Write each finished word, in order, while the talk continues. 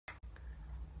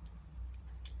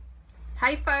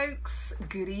Hey folks,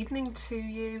 good evening to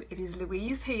you. It is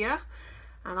Louise here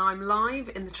and I'm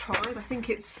live in the tribe. I think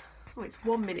it's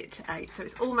 1 minute to 8, so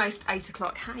it's almost 8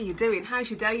 o'clock. How are you doing? How's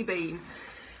your day been?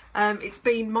 It's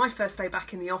been my first day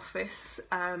back in the office,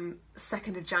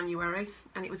 2nd of January,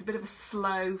 and it was a bit of a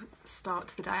slow start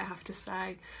to the day, I have to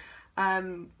say.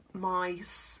 My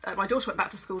daughter went back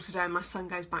to school today and my son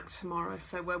goes back tomorrow,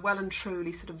 so we're well and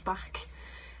truly sort of back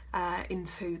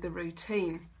into the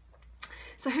routine.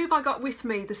 So who have I got with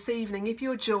me this evening? If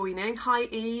you're joining, hi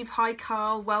Eve, hi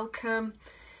Carl, welcome.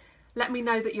 Let me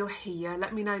know that you're here.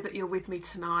 Let me know that you're with me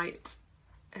tonight.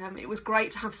 It was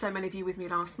great to have so many of you with me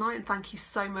last night, and thank you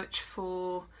so much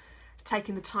for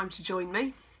taking the time to join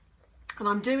me. And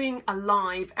I'm doing a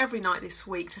live every night this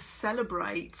week to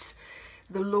celebrate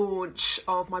the launch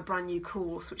of my brand new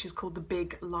course, which is called the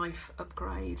Big Life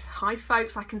Upgrade. Hi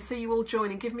folks, I can see you all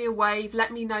joining. Give me a wave,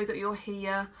 let me know that you're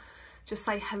here. Just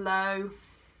say hello.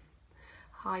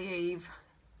 Hi Eve,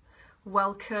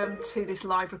 welcome to this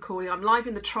live recording. I'm live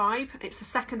in the tribe. It's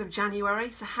the 2nd of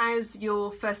January, so how's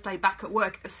your first day back at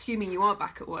work, assuming you are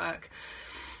back at work?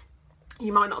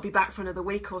 You might not be back for another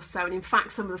week or so, and in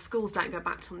fact some of the schools don't go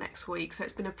back till next week, so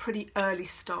it's been a pretty early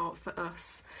start for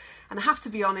us. And I have to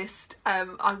be honest,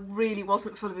 I really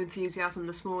wasn't full of enthusiasm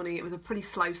this morning. It was a pretty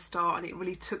slow start and it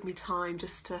really took me time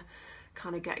just to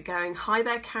kind of get going. Hi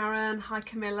there Karen, hi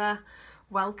Camilla,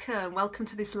 welcome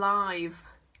to this live.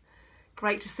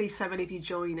 Great to see so many of you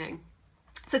joining.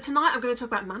 So tonight I'm going to talk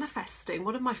about manifesting,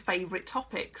 one of my favourite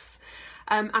topics,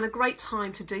 and a great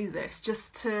time to do this,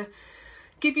 just to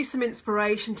give you some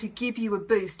inspiration, to give you a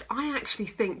boost. I actually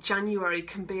think January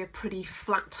can be a pretty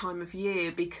flat time of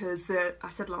year because I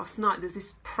said last night, there's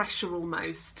this pressure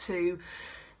almost to,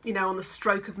 you know, on the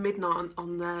stroke of midnight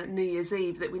on the New Year's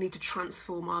Eve that we need to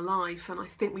transform our life, and I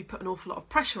think we put an awful lot of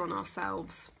pressure on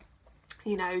ourselves,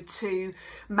 you know, to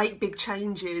make big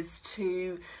changes,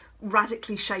 to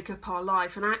radically shake up our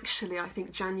life. And actually I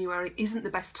think January isn't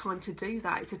the best time to do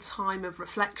that. It's a time of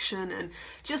reflection and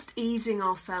just easing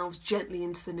ourselves gently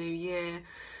into the new year.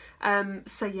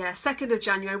 So yeah, 2nd of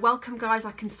January, welcome guys,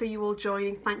 I can see you all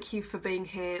joining. Thank you for being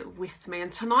here with me.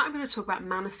 And tonight I'm going to talk about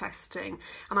manifesting,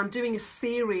 and I'm doing a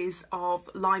series of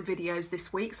live videos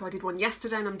this week. So I did one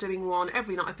yesterday and I'm doing one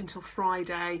every night up until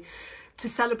Friday to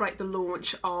celebrate the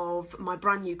launch of my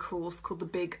brand new course called the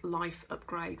Big Life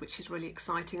Upgrade, which is really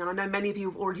exciting. And I know many of you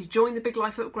have already joined the Big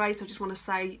Life Upgrade, so I just want to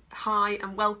say hi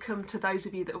and welcome to those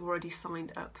of you that have already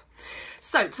signed up.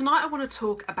 So tonight I want to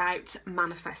talk about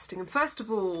manifesting. And first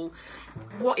of all,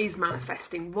 what is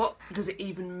manifesting? What does it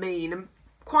even mean? And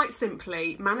quite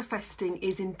simply, manifesting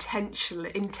is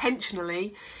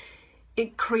intentionally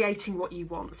creating what you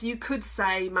want. So you could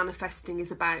say manifesting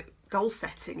is about goal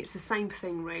setting. It's the same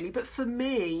thing really, but for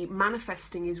me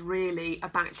manifesting is really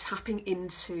about tapping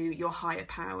into your higher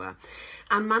power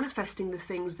and manifesting the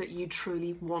things that you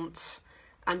truly want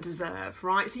and deserve,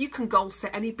 right? So you can goal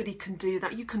set, anybody can do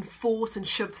that. You can force and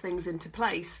shove things into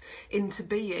place, into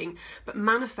being, but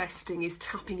manifesting is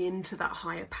tapping into that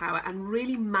higher power and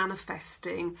really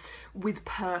manifesting with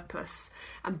purpose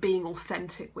and being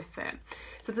authentic with it.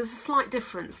 So there's a slight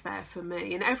difference there for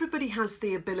me, and everybody has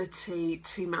the ability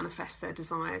to manifest their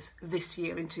desires this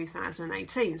year in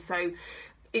 2018. So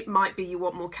it might be you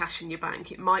want more cash in your bank.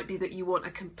 It might be that you want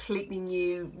a completely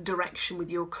new direction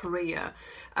with your career.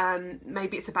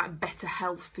 Maybe it's about better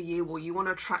health for you, or you want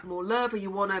to attract more love, or you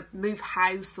want to move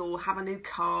house or have a new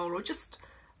car, or just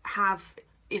have,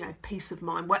 you know, peace of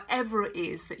mind. Whatever it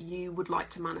is that you would like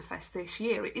to manifest this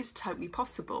year, it is totally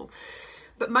possible.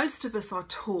 But most of us are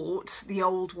taught the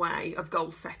old way of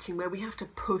goal setting, where we have to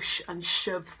push and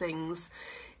shove things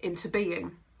into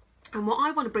being. And what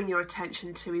I want to bring your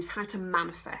attention to is how to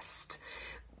manifest,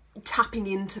 tapping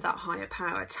into that higher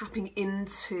power, tapping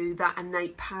into that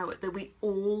innate power that we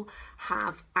all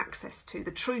have access to.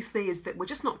 The truth is that we're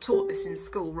just not taught this in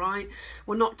school, right?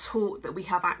 We're not taught that we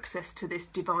have access to this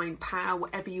divine power,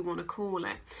 whatever you want to call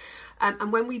it.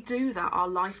 And when we do that, our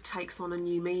life takes on a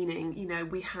new meaning. You know,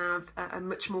 we have a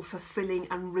much more fulfilling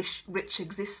and rich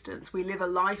existence. We live a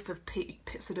life of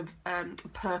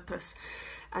purpose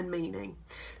and meaning.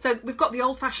 So we've got the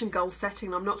old-fashioned goal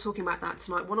setting. I'm not talking about that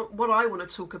tonight. What I want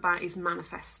to talk about is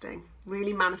manifesting,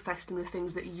 really manifesting the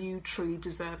things that you truly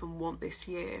deserve and want this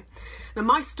year. Now,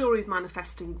 my story of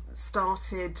manifesting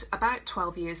started about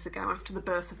 12 years ago after the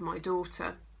birth of my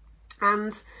daughter.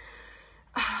 And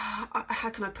how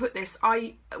can I put this?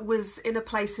 I was in a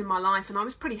place in my life and I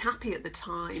was pretty happy at the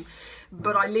time,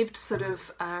 but I lived sort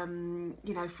of,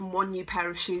 you know, from one new pair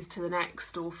of shoes to the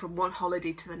next, or from one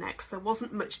holiday to the next. There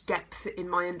wasn't much depth in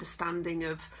my understanding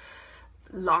of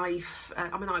life.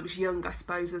 I mean, I was young, I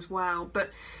suppose, as well.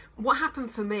 But what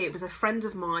happened for me, it was a friend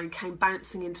of mine came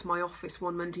bouncing into my office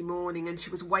one Monday morning, and she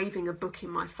was waving a book in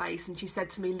my face, and she said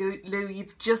to me, Lou,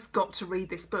 you've just got to read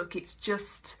this book. It's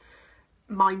just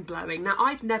mind-blowing. Now,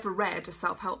 I'd never read a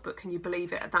self-help book, can you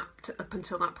believe it, up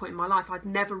until that point in my life. I'd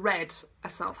never read a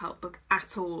self-help book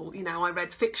at all. You know, I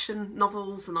read fiction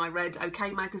novels and I read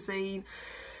OK magazine.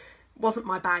 Wasn't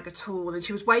my bag at all. And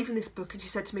she was waving this book and she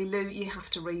said to me, Lou, you have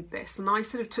to read this. And I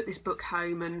sort of took this book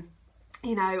home, and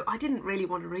you know, I didn't really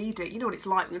want to read it. You know what it's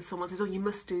like when someone says, oh, you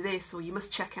must do this, or you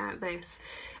must check out this.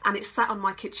 And it sat on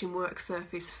my kitchen work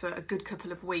surface for a good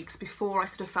couple of weeks before I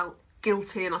sort of felt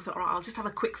guilty, and I thought, all right, I'll just have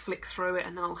a quick flick through it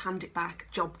and then I'll hand it back.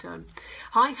 Job done.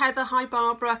 Hi Heather, hi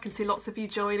Barbara, I can see lots of you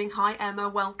joining. Hi Emma,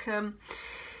 welcome.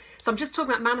 So I'm just talking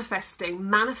about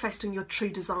manifesting your true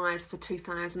desires for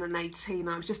 2018.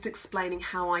 I was just explaining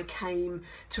how I came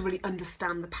to really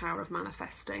understand the power of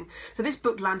manifesting. So this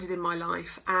book landed in my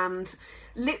life, and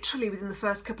literally within the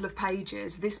first couple of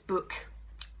pages, this book,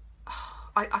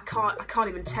 I can't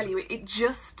even tell you, it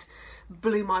just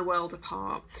blew my world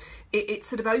apart. It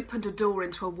sort of opened a door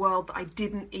into a world that I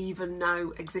didn't even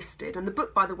know existed. And the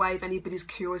book, by the way, if anybody's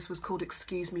curious, was called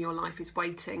Excuse Me, Your Life is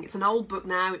Waiting. It's an old book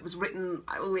now. It was written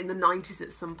in the 90s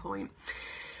at some point.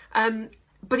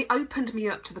 But it opened me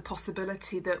up to the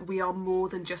possibility that we are more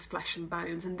than just flesh and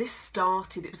bones. And this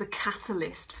started, it was a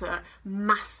catalyst for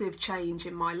massive change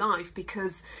in my life,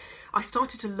 because I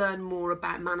started to learn more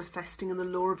about manifesting and the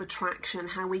law of attraction,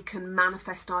 how we can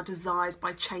manifest our desires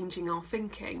by changing our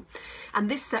thinking. And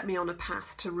this set me on a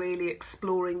path to really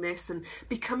exploring this and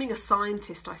becoming a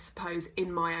scientist, I suppose,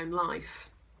 in my own life.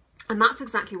 And that's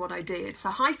exactly what I did. So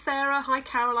hi Sarah, hi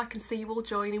Carol, I can see you all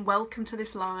joining. Welcome to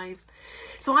this live.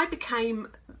 So I became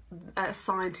a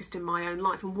scientist in my own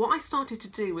life, and what I started to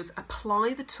do was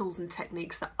apply the tools and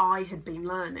techniques that I had been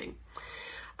learning.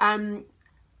 And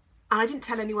I didn't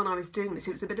tell anyone I was doing this.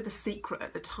 It was a bit of a secret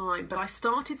at the time, but I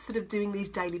started sort of doing these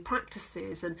daily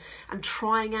practices and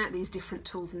trying out these different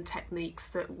tools and techniques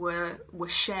that were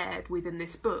shared within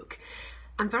this book.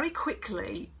 And very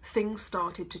quickly, things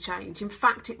started to change. In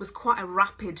fact, it was quite a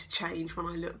rapid change when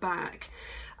I look back.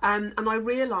 And I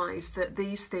realised that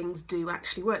these things do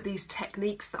actually work. These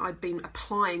techniques that I'd been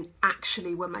applying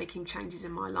actually were making changes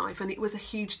in my life. And it was a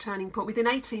huge turning point. Within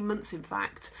 18 months, in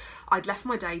fact, I'd left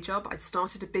my day job. I'd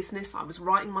started a business. I was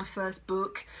writing my first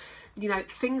book. You know,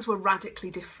 things were radically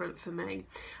different for me.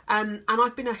 And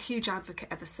I've been a huge advocate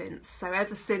ever since. So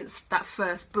ever since that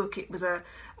first book, it was a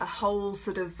whole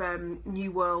sort of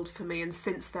new world for me. And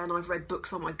since then, I've read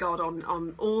books, oh my God,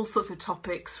 on all sorts of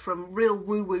topics, from real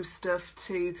woo-woo stuff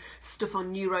to stuff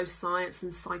on neuroscience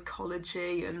and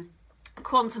psychology and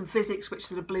quantum physics, which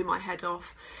sort of blew my head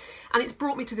off. And it's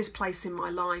brought me to this place in my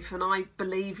life, and I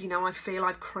believe, you know, I feel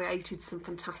I've created some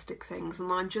fantastic things, and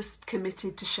I'm just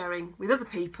committed to sharing with other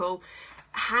people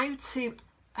how to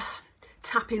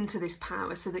tap into this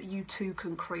power so that you too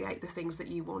can create the things that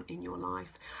you want in your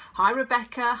life. Hi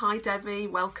Rebecca, hi Debbie,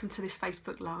 welcome to this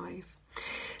Facebook Live.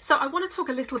 So I want to talk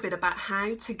a little bit about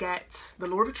how to get the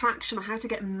law of attraction, or how to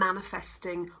get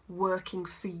manifesting working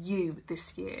for you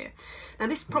this year. Now,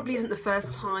 this probably isn't the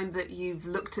first time that you've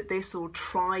looked at this or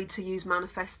tried to use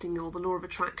manifesting or the law of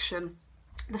attraction.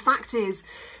 The fact is,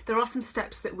 there are some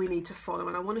steps that we need to follow,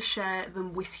 and I want to share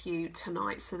them with you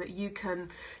tonight so that you can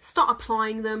start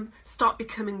applying them, start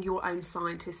becoming your own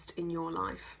scientist in your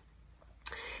life.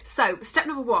 So, step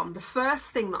number one, the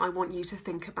first thing that I want you to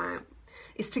think about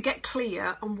is to get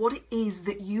clear on what it is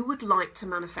that you would like to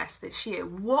manifest this year.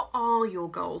 What are your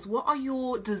goals? What are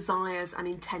your desires and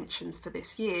intentions for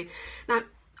this year? Now,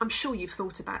 I'm sure you've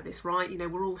thought about this, right? You know,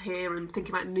 we're all here and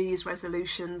thinking about New Year's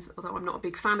resolutions, although I'm not a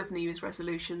big fan of New Year's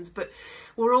resolutions, but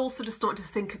we're all sort of starting to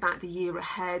think about the year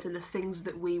ahead and the things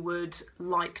that we would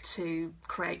like to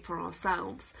create for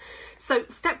ourselves. So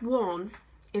step one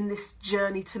in this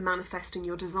journey to manifesting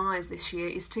your desires this year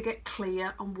is to get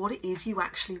clear on what it is you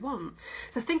actually want.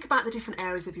 So think about the different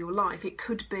areas of your life. It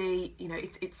could be, you know,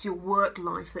 it's your work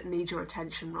life that needs your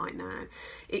attention right now.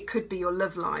 It could be your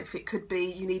love life. It could be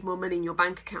you need more money in your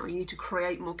bank account. You need to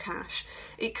create more cash.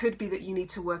 It could be that you need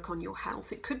to work on your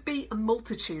health. It could be a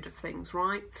multitude of things,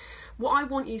 right? What I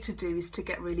want you to do is to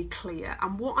get really clear,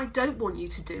 and what I don't want you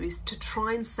to do is to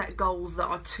try and set goals that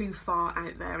are too far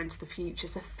out there into the future.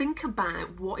 So think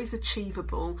about what is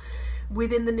achievable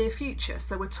within the near future.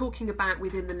 So we're talking about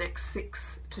within the next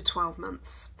 6 to 12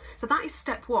 months. So that is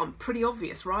step one. Pretty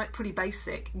obvious, right? Pretty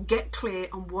basic. Get clear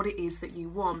on what it is that you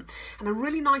want. And a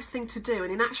really nice thing to do,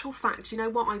 and in actual fact, you know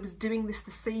what, I was doing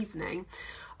this evening.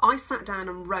 I sat down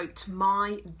and wrote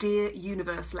my Dear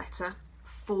Universe letter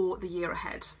for the year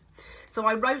ahead. So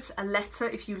I wrote a letter,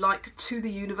 if you like, to the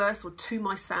universe or to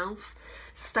myself,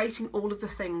 stating all of the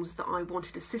things that I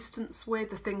wanted assistance with,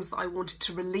 the things that I wanted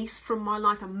to release from my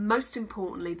life, and most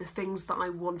importantly, the things that I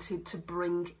wanted to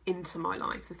bring into my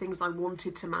life, the things I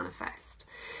wanted to manifest.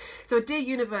 So a Dear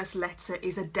Universe letter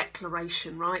is a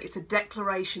declaration, right? It's a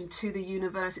declaration to the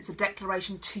universe, it's a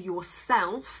declaration to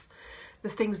yourself, the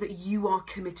things that you are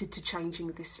committed to changing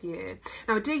this year.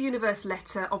 Now, a Dear Universe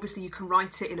letter, obviously you can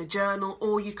write it in a journal,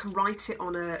 or you can write it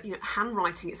on a,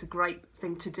 handwriting. It's a great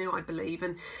thing to do, I believe,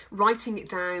 and writing it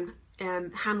down,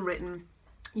 handwritten,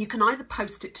 you can either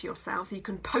post it to yourself, so you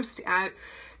can post it out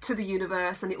to the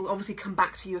universe, and it will obviously come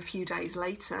back to you a few days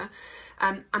later.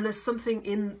 And there's something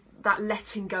in that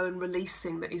letting go and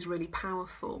releasing that is really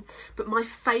powerful. But my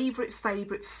favourite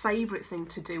thing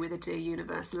to do with a Dear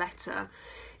Universe letter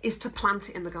is to plant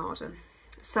it in the garden.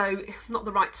 So not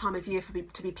the right time of year for me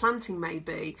to be planting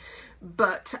maybe,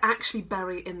 but to actually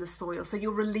bury it in the soil. So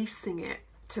you're releasing it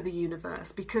to the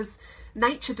universe, because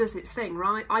nature does its thing,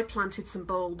 right? I planted some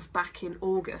bulbs back in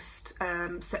August,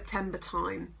 September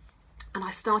time, and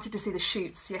I started to see the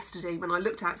shoots yesterday when I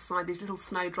looked outside. These little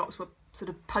snowdrops were sort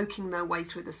of poking their way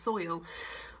through the soil.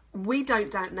 We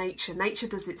don't doubt nature. Nature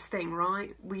does its thing,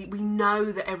 right? We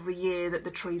know that every year that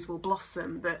the trees will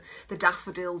blossom, that the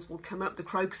daffodils will come up, the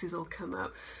crocuses will come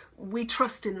up. We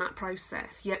trust in that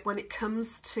process. Yet when it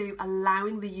comes to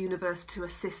allowing the universe to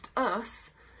assist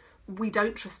us, we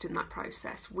don't trust in that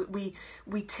process. We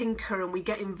tinker and we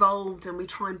get involved and we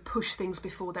try and push things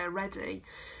before they're ready.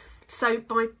 So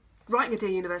by writing a Dear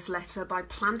Universe letter, by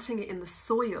planting it in the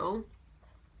soil,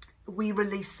 we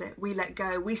release it, we let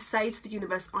go, we say to the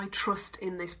universe, I trust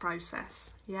in this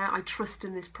process. Yeah, I trust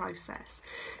in this process.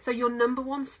 So your number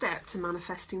one step to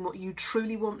manifesting what you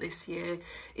truly want this year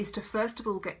is to first of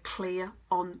all get clear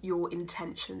on your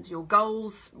intentions, your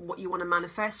goals, what you want to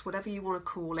manifest, whatever you want to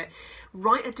call it.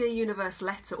 Write a Dear Universe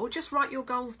letter, or just write your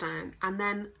goals down and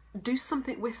then do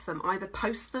something with them. Either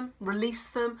post them, release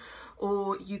them,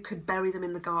 or you could bury them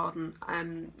in the garden,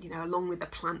 along with a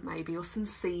plant maybe, or some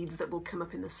seeds that will come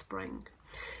up in the spring.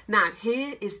 Now,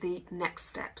 here is the next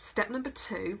step. Step number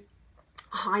 2.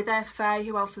 Hi there, Faye.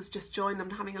 Who else has just joined? I'm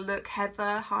having a look.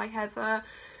 Heather. Hi, Heather.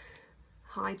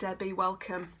 Hi, Debbie.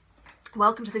 Welcome.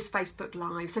 Welcome to this Facebook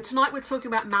Live. So tonight we're talking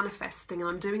about manifesting, and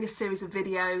I'm doing a series of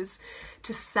videos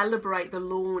to celebrate the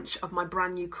launch of my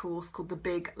brand new course called The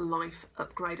Big Life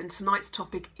Upgrade. And tonight's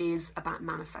topic is about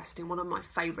manifesting, one of my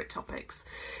favourite topics.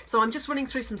 So I'm just running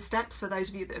through some steps for those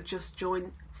of you that have just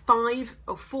joined.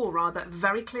 4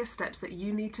 very clear steps that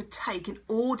you need to take in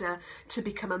order to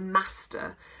become a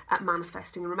master at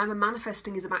manifesting. And remember,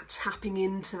 manifesting is about tapping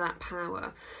into that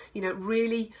power,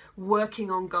 really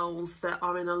working on goals that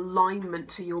are in alignment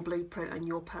to your blueprint and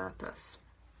your purpose.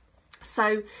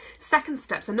 So second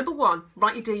step, so number 1,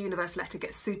 write your Dear Universe letter,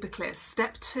 get super clear.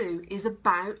 Step 2 is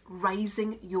about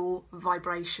raising your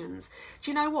vibrations.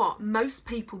 Do you know what? Most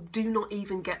people do not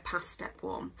even get past step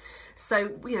 1. So,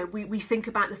 we think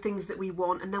about the things that we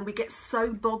want, and then we get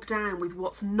so bogged down with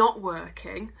what's not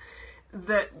working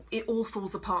that it all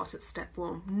falls apart at step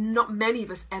 1. Not many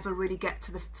of us ever really get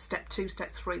to the step 2,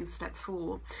 step 3 and step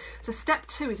 4. So step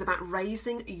 2 is about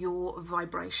raising your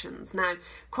vibrations. Now,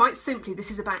 quite simply,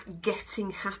 this is about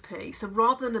getting happy. So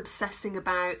rather than obsessing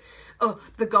about, oh,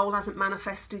 the goal hasn't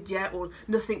manifested yet, or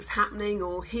nothing's happening,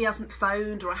 or he hasn't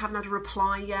phoned, or I haven't had a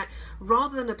reply yet,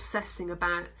 rather than obsessing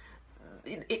about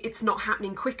it's not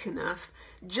happening quick enough,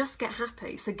 just get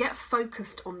happy. So get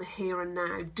focused on the here and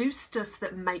now. Do stuff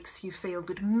that makes you feel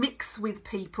good. Mix with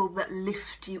people that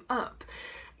lift you up.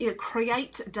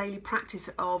 Create a daily practice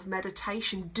of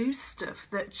meditation. Do stuff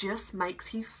that just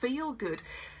makes you feel good.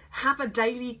 Have a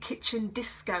daily kitchen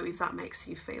disco if that makes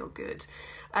you feel good.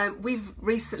 We've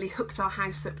recently hooked our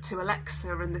house up to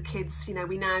Alexa, and the kids,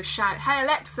 we now shout, hey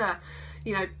Alexa,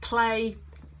 play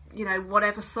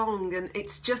whatever song, and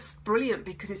it's just brilliant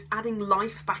because it's adding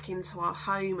life back into our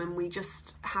home, and we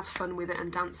just have fun with it and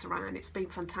dance around. It's been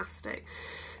fantastic.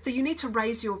 So you need to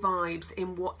raise your vibes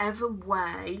in whatever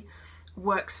way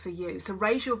works for you. So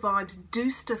raise your vibes, do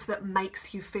stuff that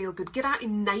makes you feel good. Get out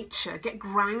in nature, get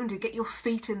grounded, get your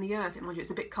feet in the earth. Mind you,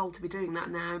 it's a bit cold to be doing that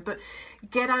now, but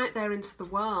get out there into the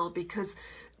world, because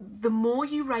the more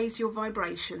you raise your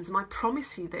vibrations, and I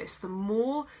promise you this, the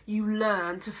more you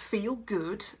learn to feel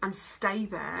good and stay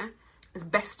there as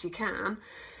best you can,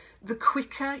 the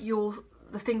quicker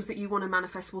the things that you want to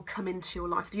manifest will come into your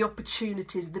life. The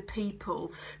opportunities, the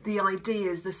people, the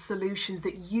ideas, the solutions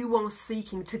that you are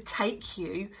seeking to take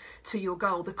you to your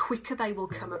goal, the quicker they will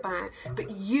come about. But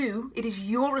it is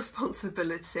your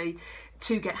responsibility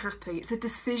to get happy. It's a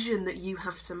decision that you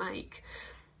have to make.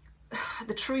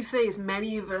 the truth is,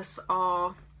 many of us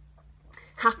are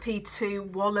happy to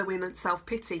wallow in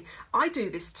self-pity. I do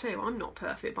this too. I'm not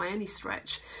perfect by any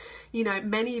stretch. You know,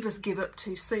 many of us give up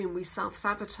too soon. We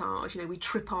self-sabotage, you know, we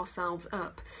trip ourselves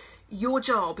up. Your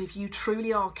job, if you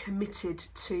truly are committed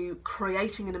to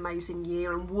creating an amazing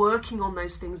year and working on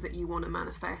those things that you want to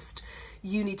manifest,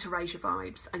 you need to raise your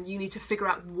vibes and you need to figure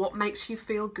out what makes you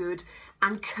feel good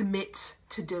and commit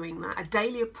to doing that. A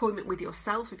daily appointment with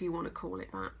yourself, if you want to call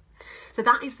it that. So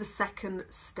that is the second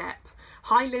step.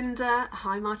 Hi Linda,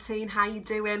 hi Martine, how you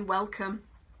doing? Welcome.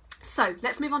 So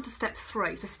let's move on to step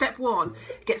 3. So step 1,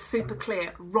 get super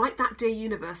clear. Write that Dear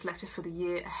Universe letter for the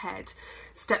year ahead.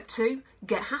 Step 2,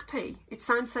 get happy. It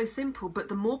sounds so simple, but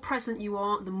the more present you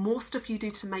are, the more stuff you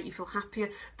do to make you feel happier,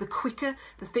 the quicker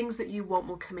the things that you want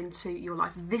will come into your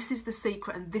life. This is the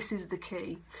secret and this is the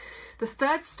key. The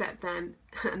third step then,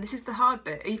 and this is the hard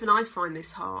bit, even I find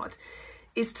this hard,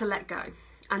 is to let go.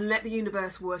 And let the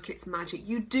universe work its magic.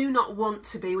 You do not want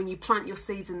to be, when you plant your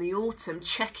seeds in the autumn,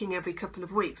 checking every couple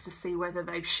of weeks to see whether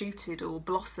they've shooted or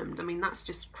blossomed. I mean, that's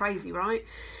just crazy, right?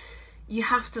 You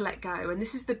have to let go. And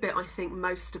this is the bit I think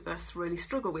most of us really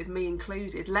struggle with, me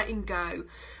included. Letting go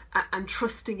and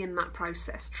trusting in that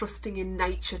process, trusting in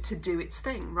nature to do its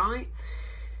thing, right?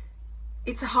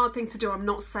 It's a hard thing to do. I'm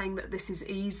not saying that this is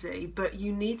easy, but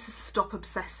you need to stop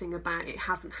obsessing about it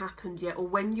hasn't happened yet, or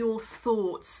when your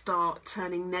thoughts start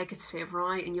turning negative,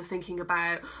 right, and you're thinking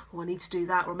about, oh, I need to do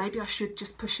that, or maybe I should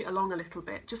just push it along a little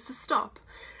bit, just to stop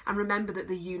and remember that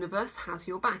the universe has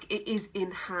your back. It is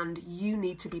in hand. You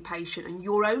need to be patient, and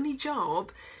your only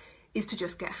job is to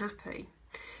just get happy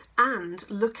and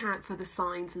look out for the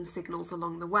signs and signals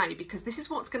along the way, because this is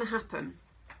what's going to happen.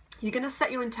 You're going to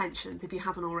set your intentions if you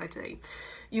haven't already.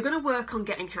 You're going to work on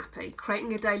getting happy,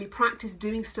 creating a daily practice,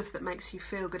 doing stuff that makes you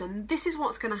feel good. And this is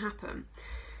what's going to happen.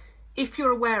 If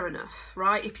you're aware enough,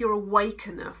 right? If you're awake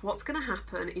enough, what's going to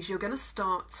happen is you're going to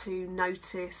start to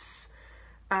notice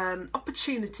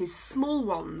opportunities, small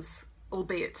ones,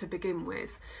 albeit to begin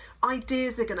with.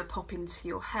 Ideas are going to pop into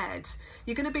your head.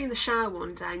 You're going to be in the shower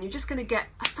one day and you're just going to get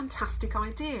a fantastic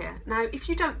idea. Now, if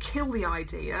you don't kill the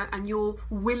idea and you're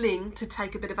willing to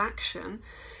take a bit of action,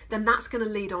 then that's going to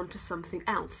lead on to something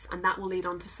else, and that will lead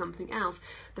on to something else.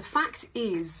 The fact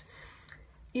is,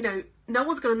 you know, no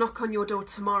one's going to knock on your door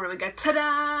tomorrow and go,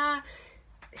 ta-da!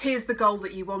 Here's the goal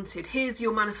that you wanted. Here's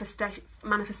your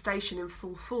manifestation in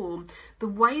full form. The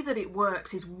way that it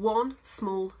works is one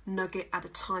small nugget at a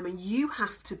time, and you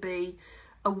have to be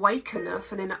awake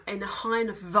enough and in a high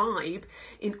enough vibe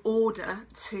in order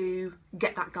to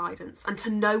get that guidance and to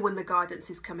know when the guidance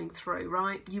is coming through,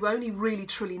 right? You only really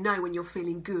truly know when you're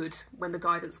feeling good when the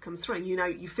guidance comes through. You know,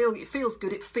 you feel it feels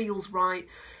good, it feels right,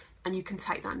 and you can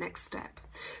take that next step.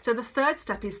 So the third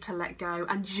step is to let go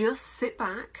and just sit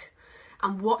back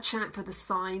and watch out for the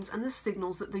signs and the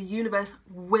signals that the universe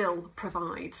will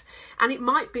provide. And it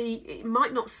might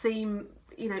not seem,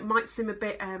 you know, it might seem a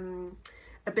bit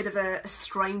of a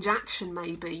strange action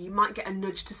maybe. You might get a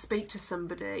nudge to speak to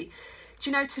somebody. Do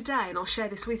you know, today, and I'll share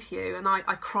this with you, and I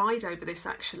cried over this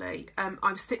actually,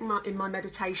 I was sitting in my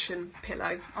meditation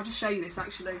pillow. I'll just show you this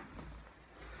actually.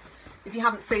 If you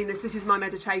haven't seen this, this is my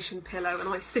meditation pillow, and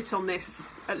I sit on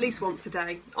this at least once a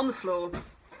day on the floor.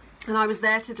 And I was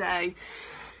there today,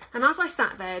 and as I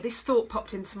sat there, this thought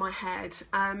popped into my head,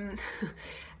 and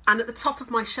at the top of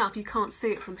my shelf, you can't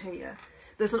see it from here,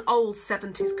 there's an old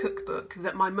 70s cookbook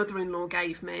that my mother-in-law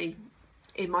gave me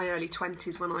in my early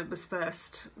 20s when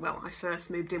I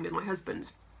first moved in with my husband.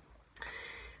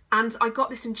 And I got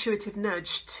this intuitive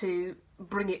nudge to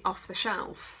bring it off the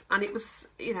shelf, and it was,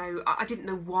 you know, I didn't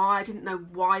know why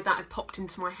that had popped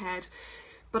into my head.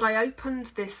 But I opened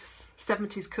this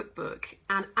 70s cookbook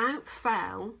and out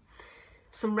fell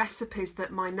some recipes that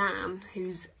my nan,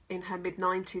 who's in her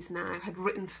mid-90s now, had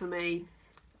written for me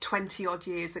 20 odd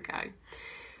years ago.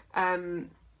 And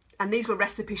these were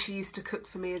recipes she used to cook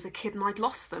for me as a kid, and I'd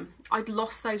lost them. I'd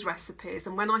lost those recipes,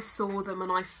 and when I saw them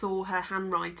and I saw her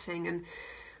handwriting, and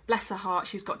bless her heart,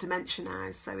 she's got dementia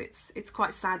now, so it's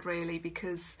quite sad really,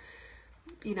 because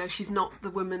you know, she's not the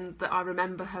woman that I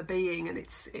remember her being, and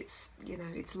it's you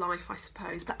know, it's life, I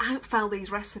suppose. But out fell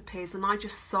these recipes, and I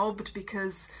just sobbed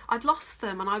because I'd lost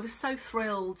them, and I was so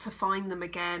thrilled to find them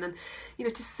again, and you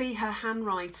know, to see her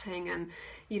handwriting and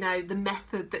you know, the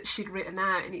method that she'd written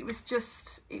out, and it was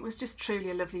just truly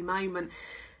a lovely moment.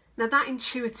 Now that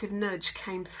intuitive nudge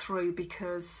came through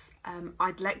because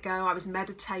I'd let go, I was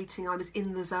meditating, I was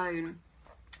in the zone.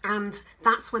 And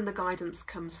that's when the guidance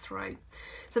comes through.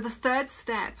 So the third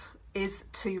step is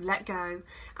to let go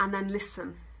and then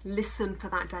listen. Listen for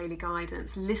that daily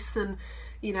guidance. Listen,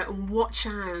 you know, and watch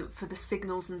out for the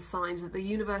signals and signs that the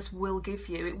universe will give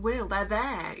you. It will. They're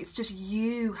there. It's just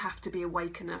you have to be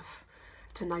awake enough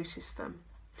to notice them.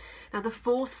 Now, the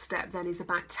fourth step then is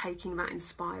about taking that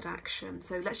inspired action.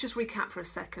 So let's just recap for a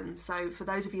second. So for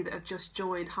those of you that have just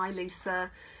joined, hi Lisa,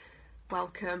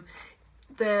 welcome.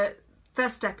 The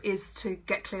first step is to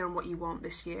get clear on what you want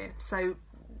this year. So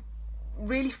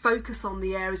really focus on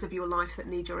the areas of your life that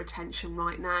need your attention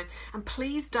right now, and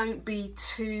please don't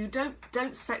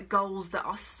set goals that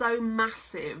are so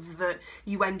massive that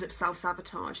you end up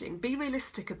self-sabotaging. Be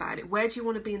realistic about it. Where do you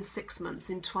want to be in 6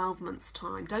 months, in 12 months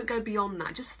time? Don't go beyond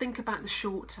that. Just think about the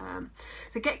short term.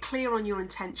 So get clear on your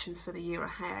intentions for the year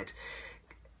ahead.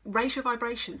 Raise your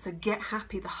vibration, so get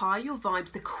happy. The higher your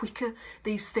vibes, the quicker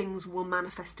these things will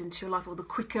manifest into your life, or the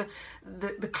quicker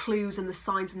the clues and the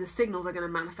signs and the signals are going to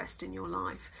manifest in your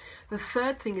life. The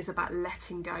third thing is about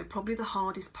letting go, probably the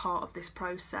hardest part of this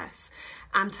process,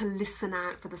 and to listen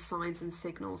out for the signs and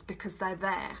signals, because they're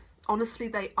there. Honestly,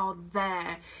 they are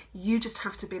there. You just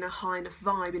have to be in a high enough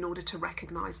vibe in order to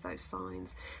recognise those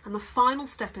signs. And the final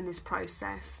step in this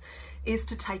process is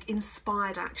to take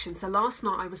inspired action. So last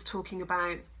night I was talking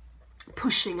about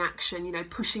pushing action, you know,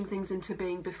 pushing things into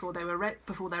being before they're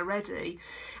ready,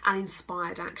 and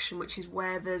inspired action, which is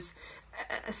where there's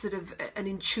a sort of an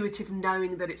intuitive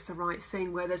knowing that it's the right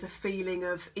thing, where there's a feeling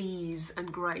of ease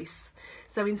and grace.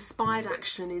 So inspired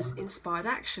action is inspired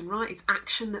action, right? It's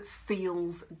action that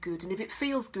feels good, and if it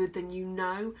feels good, then you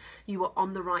know you are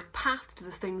on the right path to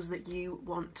the things that you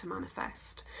want to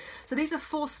manifest. So these are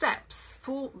 4 steps,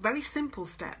 4 very simple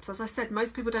steps. As I said,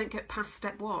 most people don't get past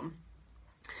step 1.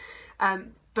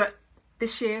 But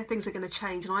this year things are going to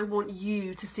change, and I want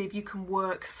you to see if you can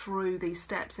work through these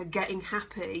steps. So getting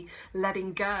happy,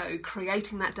 letting go,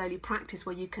 creating that daily practice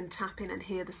where you can tap in and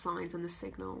hear the signs and the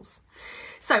signals.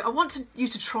 So I want you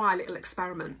to try a little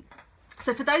experiment.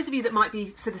 So for those of you that might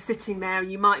be sort of sitting there,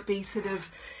 you might be sort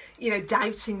of, you know,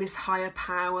 doubting this higher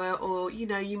power, or, you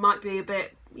know, you might be a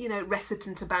bit, you know,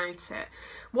 reticent about it.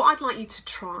 What I'd like you to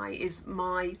try is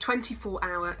my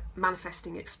 24-hour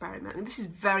manifesting experiment. And this is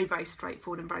very, very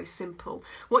straightforward and very simple.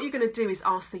 What you're going to do is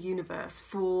ask the universe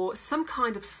for some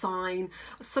kind of sign,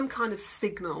 some kind of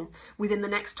signal within the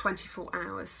next 24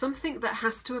 hours, something that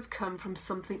has to have come from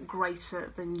something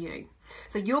greater than you.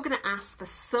 So you're going to ask for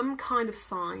some kind of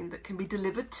sign that can be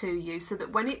delivered to you, so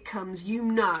that when it comes, you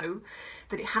know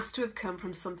that it has to have come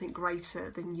from something greater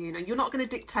than you. Now, you're not going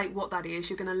to dictate what that is.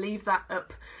 You're going to leave that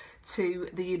up to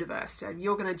the universe. So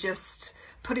you're going to just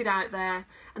put it out there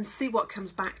and see what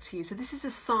comes back to you. So this is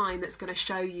a sign that's going to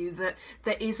show you that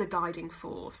there is a guiding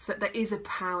force, that there is a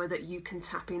power that you can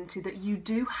tap into, that you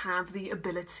do have the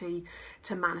ability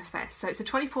to manifest. So it's a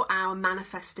 24-hour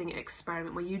manifesting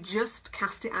experiment where you just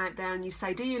cast it out there and you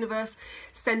say, dear universe,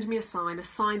 send me a sign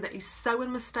that is so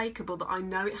unmistakable that I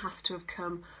know it has to have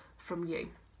come from you.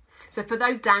 So for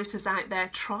those doubters out there,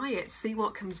 try it, see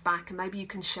what comes back, and maybe you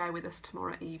can share with us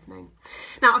tomorrow evening.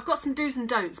 Now, I've got some do's and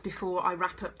don'ts before I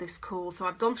wrap up this call. So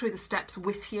I've gone through the steps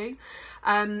with you,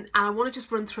 and I want to just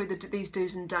run through these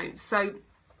do's and don'ts. So I'm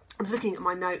just looking at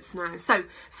my notes now. So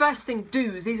first thing,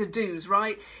 do's, these are do's,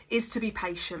 right, is to be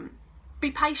patient.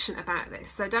 Be patient about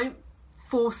this. So don't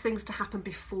force things to happen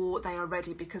before they are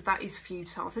ready, because that is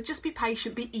futile. So just be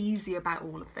patient, be easy about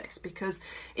all of this, because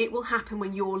it will happen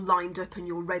when you're lined up and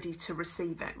you're ready to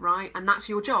receive it, right? And that's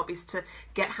your job, is to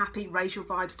get happy, raise your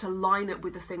vibes, to line up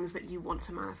with the things that you want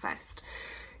to manifest.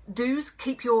 Do's,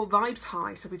 keep your vibes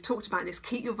high. So we've talked about this.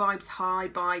 Keep your vibes high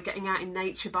by getting out in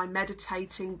nature, by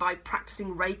meditating, by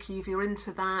practicing Reiki if you're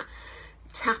into that,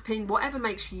 tapping, whatever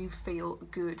makes you feel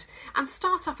good. And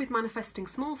start off with manifesting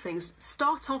small things.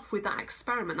 Start off with that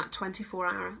experiment, that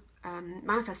 24-hour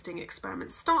manifesting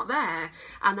experiment. Start there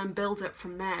and then build up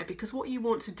from there, because what you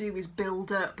want to do is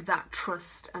build up that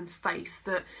trust and faith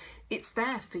that it's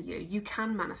there for you. You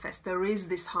can manifest. There is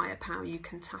this higher power you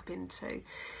can tap into.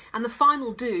 And the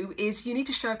final do is you need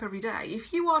to show up every day.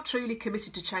 If you are truly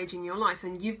committed to changing your life,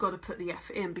 then you've got to put the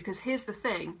effort in, because here's the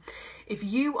thing. If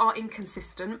you are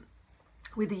inconsistent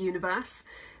with the universe,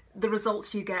 the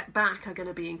results you get back are going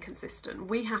to be inconsistent.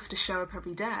 We have to show up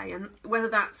every day, and whether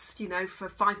that's, you know, for a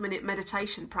 5-minute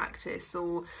meditation practice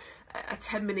or a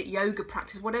 10-minute yoga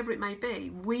practice, whatever it may be,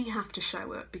 we have to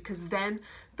show up, because then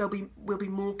will be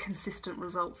more consistent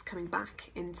results coming back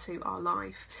into our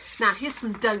life. Now, here's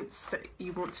some don'ts that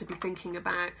you want to be thinking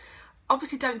about.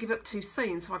 Obviously, don't give up too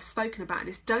soon. So I've spoken about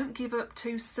this. Don't give up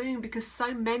too soon, because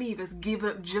so many of us give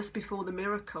up just before the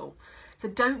miracle. So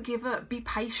don't give up. Be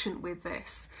patient with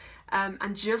this.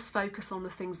 and just focus on the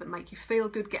things that make you feel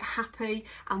good, get happy,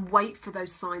 and wait for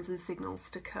those signs and signals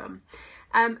to come.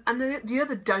 And the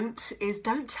other don't is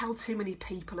don't tell too many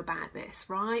people about this,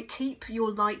 right? Keep your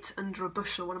light under a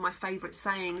bushel, one of my favourite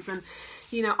sayings. And,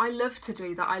 you know, I love to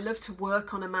do that. I love to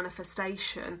work on a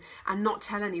manifestation and not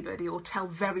tell anybody, or tell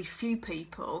very few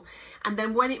people. And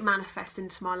then when it manifests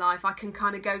into my life, I can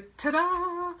kind of go,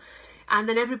 ta-da! And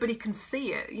then everybody can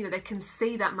see it, you know, they can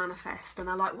see that manifest, and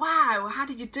they're like, wow, how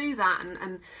did you do that?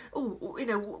 And oh, you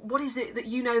know, what is it that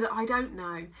you know that I don't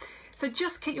know? So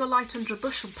just keep your light under a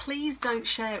bushel. Please don't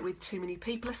share it with too many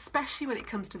people, especially when it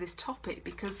comes to this topic,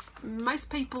 because most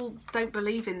people don't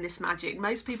believe in this magic.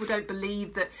 Most people don't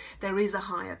believe that there is a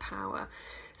higher power.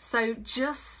 So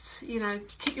just, you know,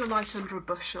 keep your light under a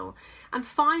bushel. And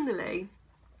finally,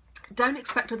 don't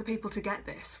expect other people to get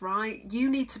this, right? You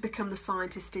need to become the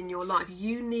scientist in your life.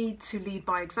 You need to lead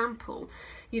by example.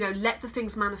 You know, let the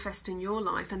things manifest in your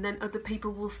life, and then other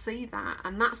people will see that.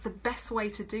 And that's the best way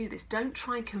to do this. Don't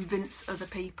try and convince other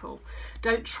people.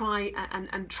 Don't try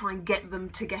and try and get them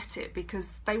to get it,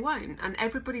 because they won't. And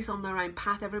everybody's on their own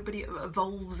path. Everybody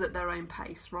evolves at their own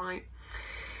pace, right?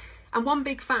 And one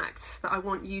big fact that I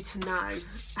want you to know,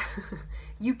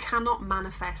 you cannot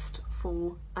manifest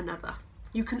for another.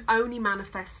 You can only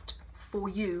manifest for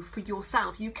you, for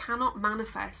yourself. You cannot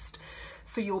manifest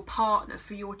for your partner,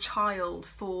 for your child,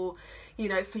 for, you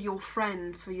know, for your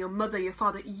friend, for your mother, your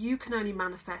father. You can only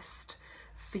manifest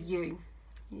for you.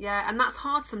 Yeah, and that's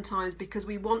hard sometimes, because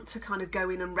we want to kind of go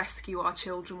in and rescue our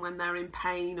children when they're in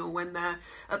pain or when they're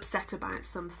upset about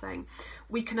something.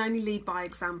 We can only lead by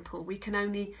example. We can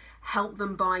only help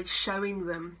them by showing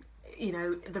them, you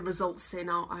know, the results in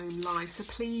our own lives. So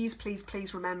please, please,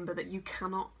 please remember that you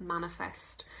cannot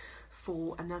manifest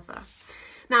for another.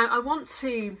 Now, I want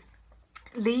to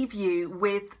leave you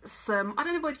with some, I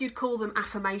don't know whether you'd call them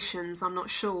affirmations, I'm not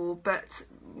sure, but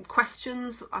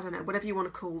questions, I don't know, whatever you want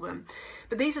to call them.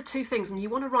 But these are two things, and you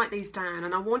want to write these down.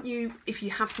 And I want you, if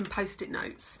you have some post-it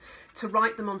notes, to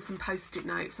write them on some post-it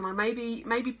notes, and I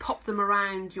maybe pop them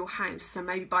around your house. So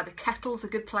maybe by the kettle's a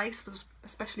good place,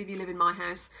 especially if you live in my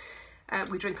house.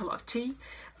 We drink a lot of tea.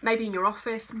 Maybe in your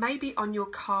office, maybe on your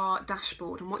car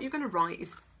dashboard. And what you're going to write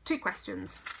is two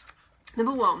questions.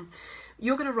 Number one,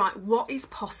 you're going to write, what is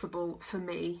possible for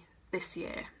me this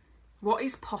year? What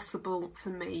is possible for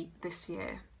me this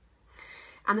year?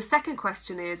 And the second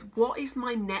question is, what is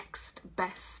my next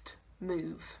best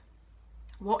move?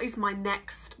 What is my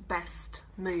next best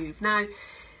move? Now,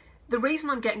 the reason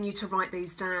I'm getting you to write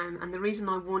these down, and the reason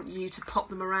I want you to pop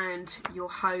them around your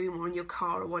home or in your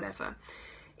car or whatever,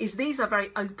 is these are very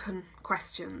open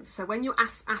questions. So when you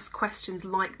ask questions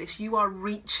like this, you are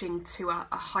reaching to a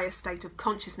higher state of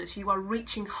consciousness. You are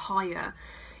reaching higher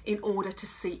in order to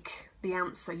seek the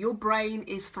answer. Your brain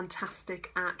is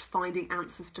fantastic at finding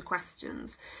answers to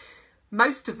questions.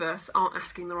 Most of us aren't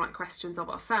asking the right questions of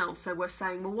ourselves. So we're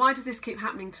saying, well, why does this keep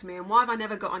happening to me? And why have I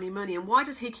never got any money? And why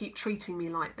does he keep treating me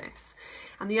like this?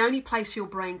 And the only place your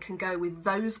brain can go with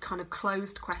those kind of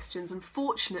closed questions,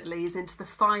 unfortunately, is into the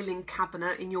filing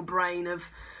cabinet in your brain of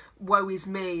woe is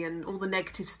me and all the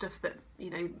negative stuff that, you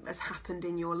know, has happened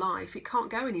in your life. It can't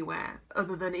go anywhere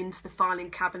other than into the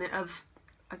filing cabinet of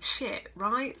shit,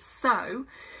 right? So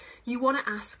you want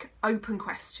to ask open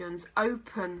questions,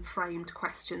 open framed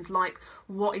questions, like,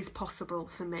 what is possible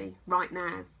for me right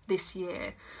now, this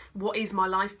year? What is my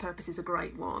life purpose is a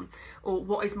great one. Or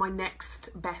what is my next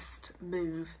best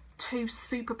move? Two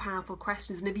super powerful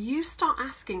questions. And if you start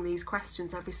asking these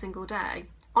questions every single day,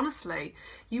 honestly,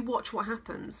 you watch what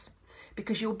happens.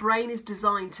 Because your brain is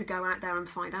designed to go out there and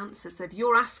find answers. So if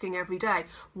you're asking every day,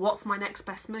 what's my next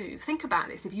best move? Think about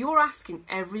this. If you're asking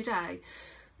every day,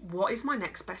 what is my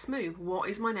next best move? What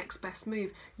is my next best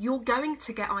move? You're going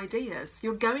to get ideas.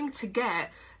 You're going to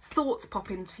get thoughts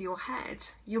pop into your head.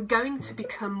 You're going to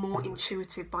become more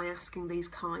intuitive by asking these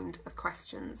kind of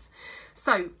questions.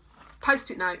 So,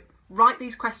 post-it note, write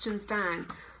these questions down.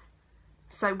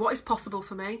 So, what is possible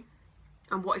for me?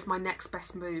 And what is my next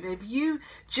best move? If you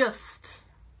just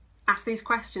ask these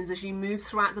questions as you move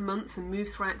throughout the months and move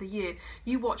throughout the year,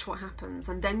 you watch what happens,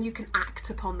 and then you can act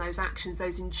upon those actions,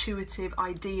 those intuitive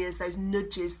ideas, those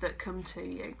nudges that come to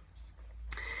you.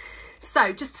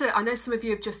 So I know some of you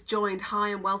have just joined. Hi,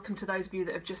 and welcome to those of you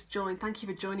that have just joined. Thank you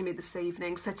for joining me this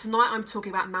evening. So tonight I'm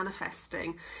talking about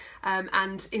manifesting,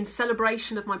 and in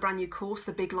celebration of my brand new course,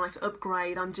 The Big Life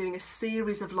Upgrade, I'm doing a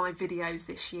series of live videos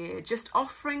this year, just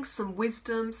offering some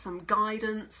wisdom, some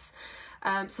guidance,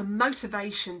 some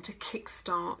motivation to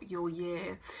kickstart your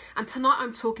year. And tonight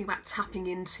I'm talking about tapping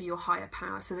into your higher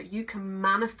power so that you can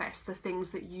manifest the things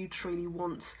that you truly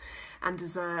want and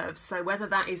deserve. So whether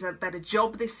that is a better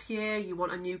job this year, you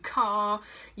want a new car,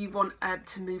 you want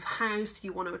to move house,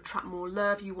 you want to attract more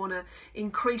love, you want to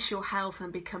increase your health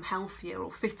and become healthier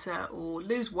or fitter or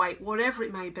lose weight, whatever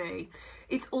it may be,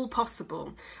 it's all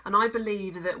possible. And I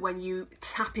believe that when you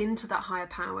tap into that higher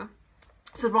power,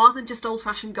 so rather than just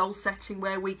old-fashioned goal setting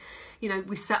where we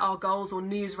set our goals or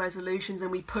New Year's resolutions and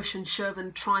we push and shove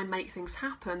and try and make things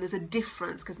happen, there's a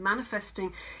difference, because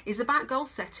manifesting is about goal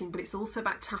setting, but it's also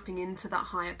about tapping into that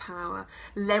higher power,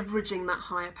 leveraging that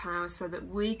higher power so that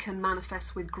we can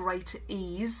manifest with greater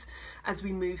ease as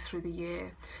we move through the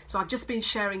year. So I've just been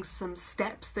sharing some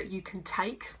steps that you can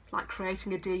take, like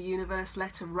creating a Dear Universe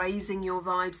letter, raising your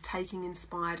vibes, taking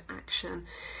inspired action,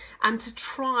 and to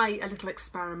try a little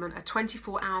experiment, a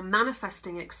 24-hour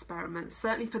manifesting experiment,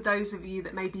 certainly for those of you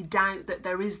that maybe doubt that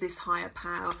there is this higher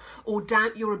power or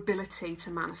doubt your ability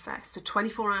to manifest. A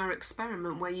 24-hour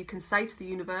experiment where you can say to the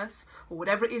universe, or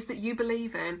whatever it is that you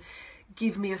believe in,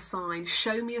 give me a sign,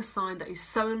 show me a sign that is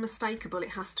so unmistakable it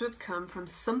has to have come from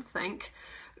something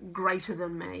greater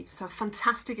than me. So a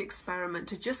fantastic experiment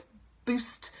to just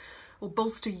boost or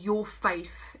bolster your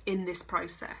faith in this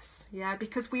process, yeah,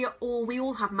 because we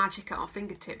all have magic at our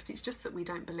fingertips. It's just that we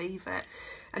don't believe it.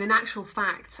 And in actual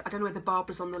fact, I don't know whether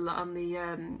Barbara's on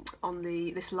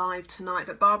this live tonight,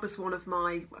 but Barbara's one of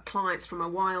my clients from a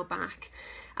while back,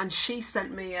 and she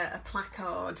sent me a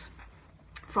placard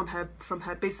from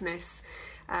her business.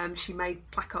 She made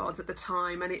placards at the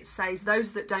time, and it says,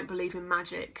 "Those that don't believe in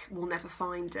magic will never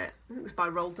find it." I think it was by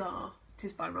Roald Dahl. It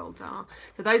is by Roald Dahl.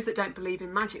 So those that don't believe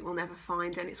in magic will never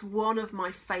find it. And it's one of my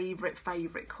favourite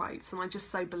quotes. And I just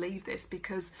so believe this,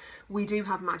 because we do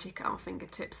have magic at our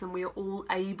fingertips and we are all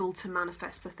able to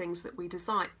manifest the things that we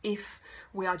desire if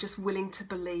we are just willing to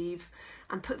believe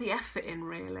and put the effort in,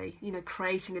 really,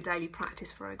 creating a daily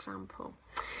practice, for example.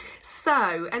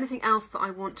 So anything else that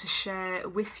I want to share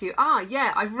with you?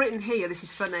 Yeah, I've written here, this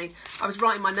is funny. I was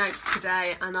writing my notes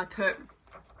today and I put...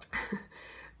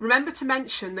 Remember to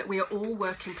mention that we are all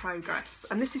work in progress.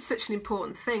 And this is such an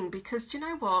important thing, because do you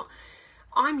know what?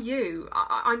 I'm you.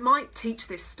 I might teach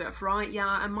this stuff, right? Yeah,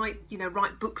 I might,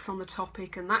 write books on the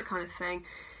topic and that kind of thing.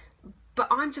 But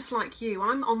I'm just like you.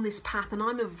 I'm on this path and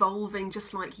I'm evolving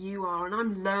just like you are, and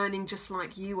I'm learning just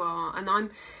like you are. And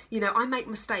I make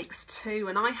mistakes too.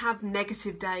 And I have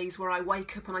negative days where I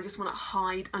wake up and I just want to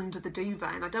hide under the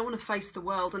duvet and I don't want to face the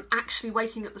world. And actually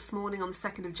waking up this morning on the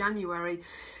 2nd of January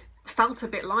felt a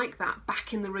bit like that,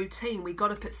 back in the routine. We got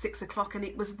up at 6 o'clock and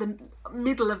it was the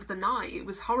middle of the night. It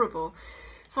was horrible.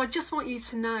 So I just want you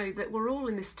to know that we're all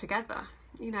in this together.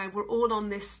 We're all on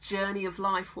this journey of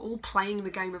life. We're all playing the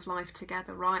game of life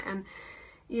together, right? And,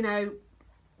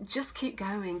 just keep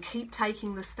going, keep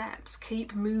taking the steps,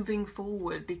 keep moving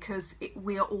forward, because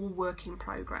we are all work in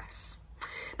progress.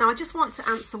 Now, I just want to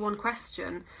answer one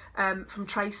question from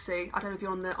Tracy. I don't know if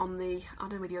you're I don't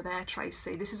know whether you're there,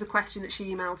 Tracy. This is a question that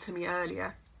she emailed to me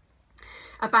earlier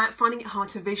about finding it hard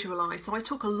to visualise. So I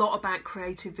talk a lot about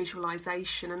creative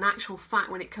visualisation, and actual fact,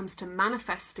 when it comes to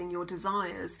manifesting your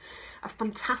desires, a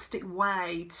fantastic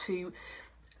way to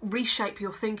reshape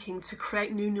your thinking, to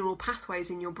create new neural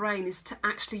pathways in your brain, is to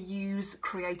actually use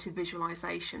creative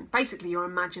visualization, basically your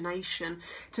imagination,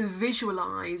 to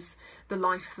visualize the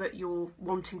life that you're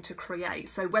wanting to create.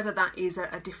 So whether that is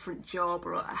a different job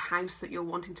or a house that you're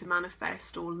wanting to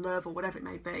manifest, or love, or whatever it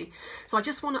may be. So I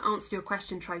just want to answer your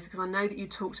question, Tracy, because I know that you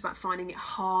talked about finding it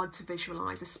hard to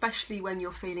visualize, especially when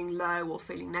you're feeling low or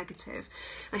feeling negative.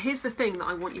 Now here's the thing that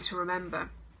I want you to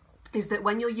remember, is that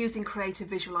when you're using creative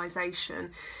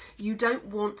visualization, you don't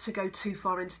want to go too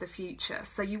far into the future.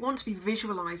 So you want to be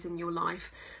visualizing your life,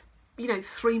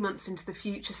 3 months into the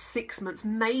future, 6 months,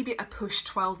 maybe a push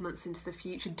 12 months into the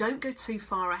future. Don't go too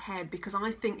far ahead, because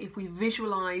I think if we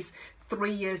visualize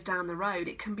 3 years down the road,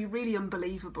 it can be really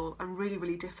unbelievable and really,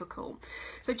 really difficult.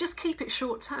 So just keep it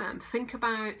short term. Think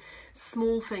about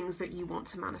small things that you want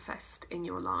to manifest in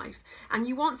your life, and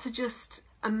you want to just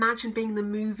imagine being the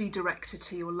movie director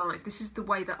to your life. This is the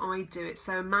way that I do it.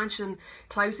 So imagine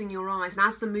closing your eyes, and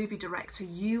as the movie director,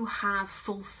 you have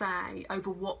full say over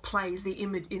what plays the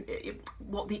image,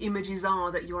 what the images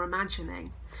are that you're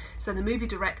imagining. So the movie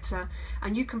director,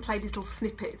 and you can play little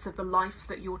snippets of the life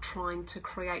that you're trying to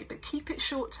create, but keep it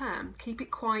short term. Keep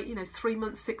it quite, 3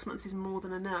 months, 6 months is more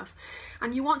than enough.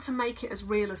 And you want to make it as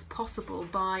real as possible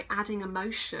by adding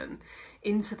emotion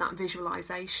into that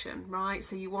visualization, right?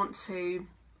 So you want to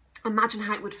imagine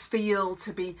how it would feel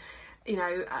to be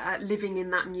living in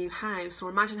that new house, or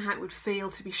imagine how it would feel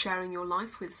to be sharing your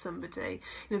life with somebody.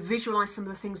 Visualize some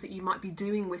of the things that you might be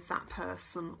doing with that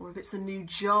person, or if it's a new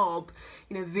job,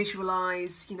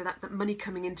 visualize that money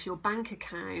coming into your bank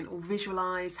account, or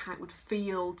visualize how it would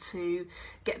feel to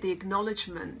get the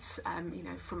acknowledgement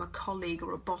from a colleague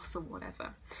or a boss or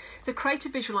whatever. So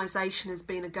creative visualization has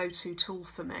been a go-to tool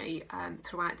for me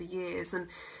throughout the years. And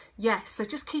yes, so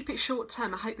just keep it short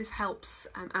term. I hope this helps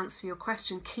answer your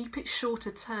question. Keep it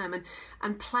shorter term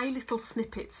and play little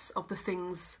snippets of the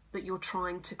things that you're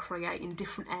trying to create in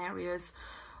different areas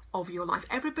of your life.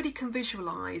 Everybody can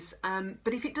visualise,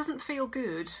 but if it doesn't feel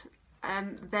good,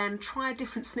 then try a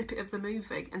different snippet of the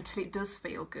movie until it does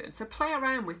feel good. So play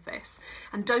around with this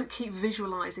and don't keep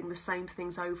visualising the same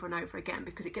things over and over again,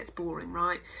 because it gets boring,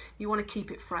 right? You want to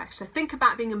keep it fresh. So think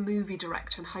about being a movie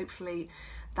director, and hopefully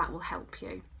that will help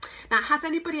you. Now, has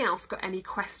anybody else got any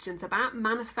questions about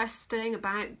manifesting,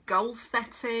 about goal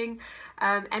setting,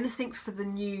 anything for the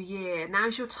new year?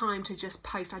 Now's your time to just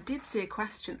post. I did see a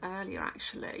question earlier,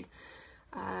 actually.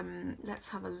 Let's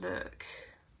have a look.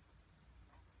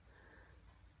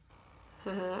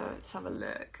 Let's have a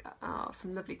look. Oh,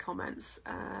 some lovely comments.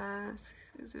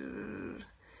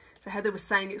 So Heather was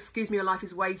saying, excuse me, your life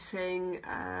is waiting,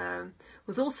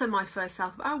 was also my first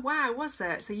self. Oh, wow, was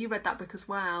it? So you read that book as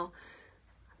well.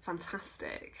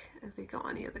 Fantastic. Have we got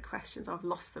any other questions? I've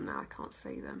lost them now. I can't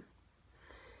see them.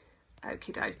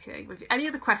 Okie dokie. If any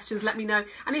other questions, let me know.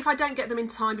 And if I don't get them in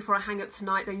time before I hang up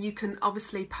tonight, then you can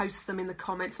obviously post them in the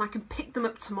comments, and I can pick them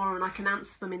up tomorrow and I can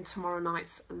answer them in tomorrow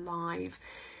night's live.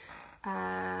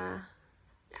 How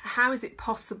is it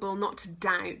possible not to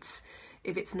doubt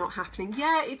if it's not happening?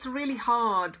 Yeah, it's really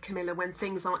hard, Camilla, when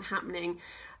things aren't happening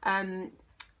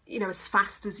as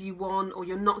fast as you want, or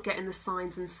you're not getting the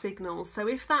signs and signals. So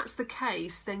if that's the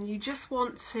case, then you just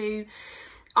want to,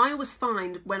 I always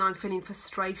find when I'm feeling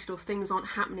frustrated or things aren't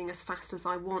happening as fast as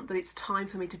I want, that it's time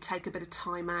for me to take a bit of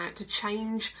time out, to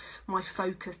change my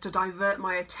focus, to divert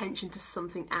my attention to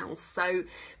something else. So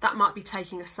that might be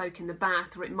taking a soak in the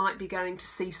bath, or it might be going to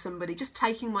see somebody, just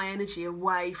taking my energy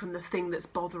away from the thing that's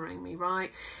bothering me,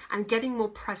 right? And getting more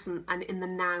present and in the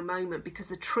now moment, because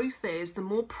the truth is, the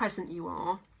more present you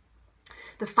are,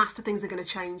 the faster things are going to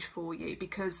change for you,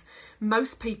 because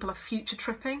most people are future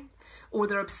tripping, or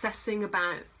they're obsessing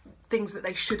about things that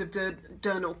they should have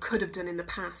done or could have done in the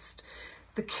past.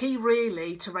 The key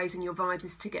really to raising your vibes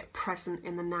is to get present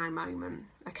in the now moment.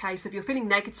 Okay, so if you're feeling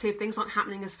negative, things aren't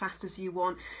happening as fast as you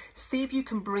want, see if you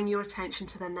can bring your attention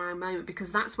to the now moment,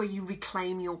 because that's where you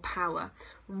reclaim your power,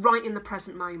 right in the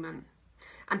present moment.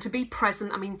 And to be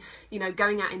present, I mean,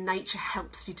 going out in nature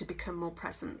helps you to become more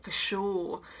present, for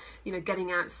sure.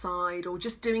 Getting outside, or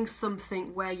just doing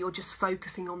something where you're just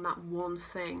focusing on that one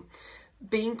thing.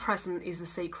 Being present is the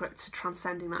secret to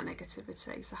transcending that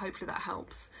negativity. So hopefully that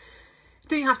helps.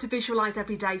 Do you have to visualise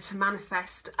every day to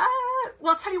manifest?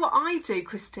 Well, I'll tell you what I do,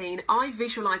 Christine. I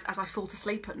visualise as I fall to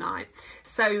sleep at night.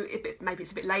 So maybe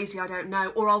it's a bit lazy, I don't know.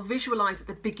 Or I'll visualise at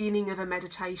the beginning of a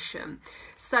meditation.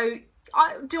 So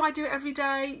do I do it every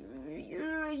day?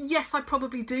 Yes, I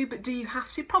probably do, but do you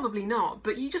have to? Probably not,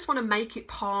 but you just want to make it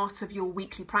part of your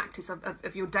weekly practice,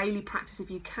 of your daily practice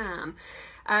if you can.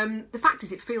 The fact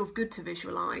is, it feels good to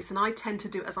visualise, and I tend to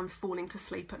do it as I'm falling to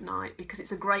sleep at night, because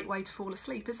it's a great way to fall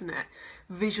asleep, isn't it?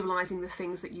 Visualising the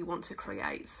things that you want to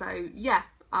create. So yeah,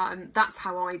 that's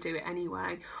how I do it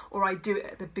anyway, or I do it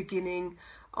at the beginning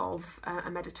of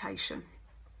a meditation.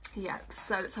 Yeah,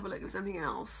 so let's have a look if there's anything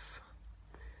else.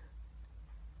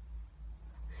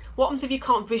 What happens if you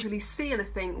can't visually see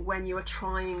anything when you are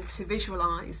trying to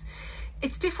visualise?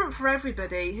 It's different for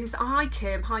everybody. Hi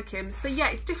Kim. So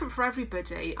yeah, it's different for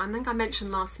everybody. I think I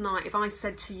mentioned last night, if I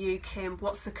said to you, Kim,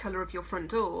 what's the colour of your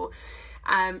front door?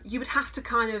 You would have to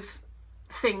kind of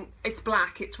think it's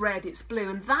black, it's red, it's blue,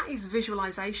 and that is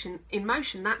visualization in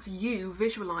motion. That's you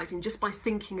visualizing just by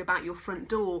thinking about your front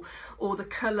door or the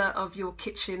color of your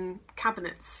kitchen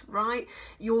cabinets, right?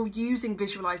 You're using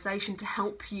visualization to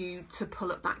help you to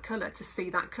pull up that color, to see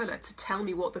that color, to tell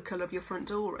me what the color of your front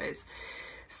door is.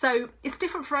 So it's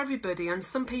different for everybody, and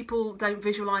some people don't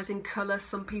visualize in colour,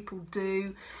 some people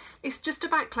do. It's just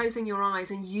about closing your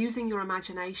eyes and using your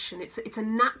imagination. It's a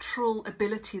natural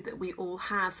ability that we all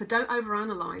have, so don't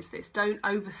overanalyze this, don't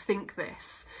overthink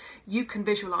this. You can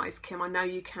visualise, Kim, I know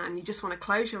you can. You just want to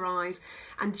close your eyes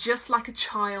and, just like a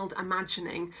child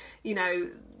imagining,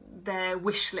 their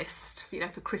wish list,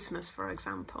 for Christmas, for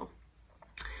example.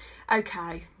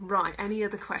 Okay, right, any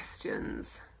other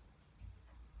questions?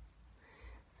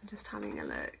 I'm just having a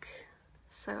look.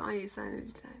 So I use that every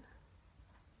day.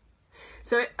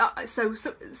 So hi.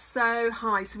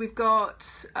 So we've got.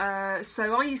 So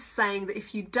are you saying that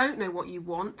if you don't know what you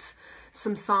want,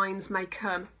 some signs may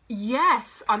come?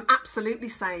 Yes, I'm absolutely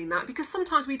saying that, because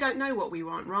sometimes we don't know what we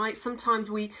want, right? Sometimes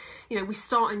we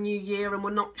start a new year and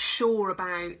we're not sure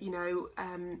about,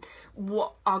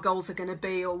 what our goals are going to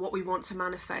be or what we want to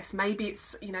manifest. Maybe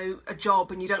it's, a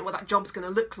job and you don't know what that job's going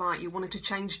to look like. You wanted to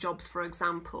change jobs, for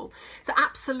example. So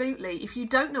absolutely, if you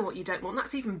don't know what you don't want,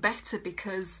 that's even better,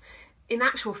 because in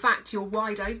actual fact, you're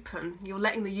wide open. You're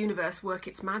letting the universe work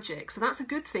its magic. So that's a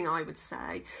good thing, I would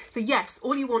say. So yes,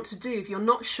 all you want to do, if you're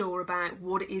not sure about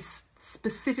what it is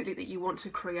specifically that you want to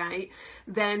create,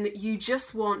 then you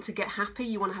just want to get happy.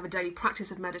 You want to have a daily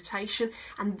practice of meditation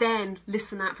and then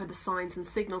listen out for the signs and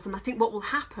signals. And I think what will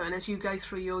happen as you go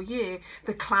through your year,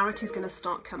 the clarity is going to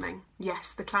start coming.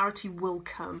 Yes, the clarity will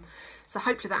come. So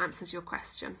hopefully that answers your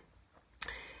question.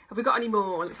 Have we got any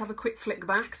more? Let's have a quick flick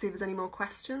back, see if there's any more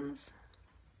questions.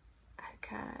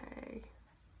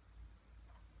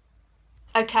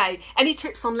 Okay, any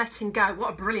tips on letting go?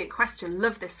 What a brilliant question.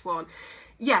 Love this one.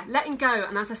 Yeah, letting go,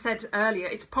 and as I said earlier,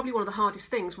 it's probably one of the hardest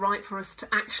things, right, for us to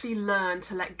actually learn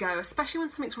to let go, especially when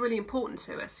something's really important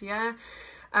to us, yeah?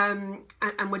 And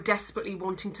we're desperately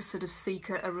wanting to sort of seek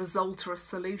a result or a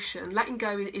solution. Letting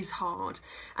go is hard,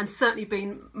 and certainly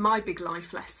been my big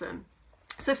life lesson.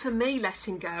 So for me,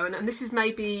 letting go, and this is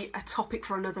maybe a topic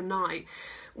for another night,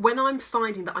 when I'm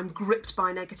finding that I'm gripped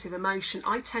by negative emotion,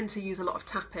 I tend to use a lot of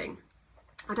tapping.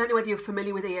 I don't know whether you're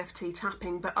familiar with EFT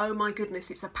tapping, but oh my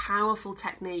goodness, it's a powerful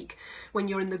technique when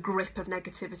you're in the grip of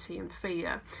negativity and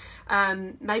fear.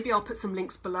 Maybe I'll put some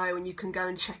links below and you can go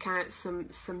and check out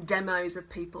some demos of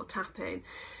people tapping.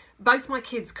 Both my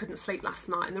kids couldn't sleep last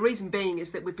night, and the reason being is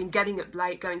that we'd been getting up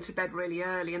late, going to bed really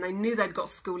early, and they knew they'd got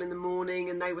school in the morning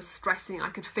and they were stressing. I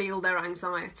could feel their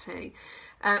anxiety.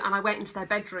 And I went into their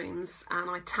bedrooms and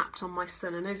I tapped on my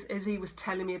son, and as he was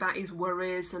telling me about his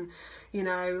worries and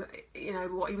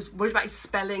what he was worried about, his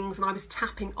spellings, and I was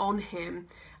tapping on him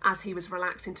as he was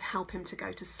relaxing to help him to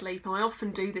go to sleep. And I often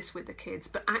do this with the kids,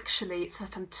 but actually it's a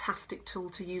fantastic tool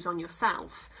to use on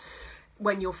yourself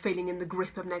when you're feeling in the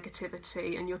grip of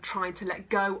negativity and you're trying to let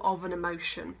go of an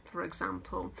emotion, for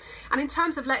example. And in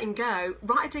terms of letting go,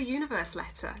 write a Dear Universe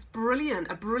letter.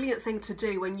 Brilliant, a brilliant thing to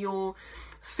do when you're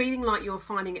feeling like you're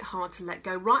finding it hard to let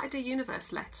go. Write a Dear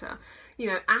Universe letter.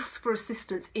 Ask for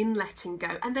assistance in letting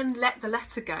go, and then let the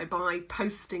letter go by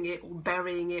posting it or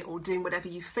burying it or doing whatever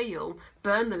you feel.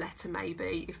 Burn the letter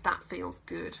maybe if that feels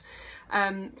good.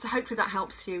 So hopefully that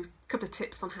helps you. A couple of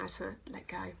tips on how to let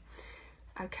go.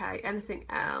 Okay, anything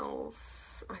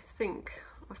else? I think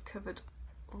I've covered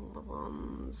all the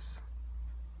ones.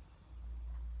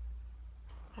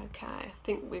 Okay, I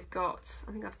think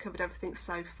I've covered everything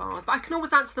so far, but I can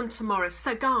always answer them tomorrow.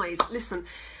 So guys, listen,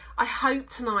 I hope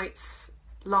tonight's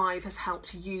live has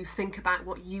helped you think about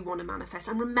what you want to manifest.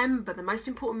 And remember, the most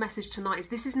important message tonight is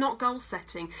this is not goal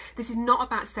setting. This is not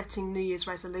about setting New Year's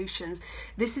resolutions.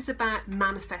 This is about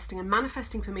manifesting, and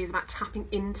manifesting for me is about tapping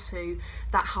into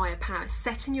that higher power,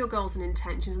 setting your goals and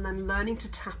intentions, and then learning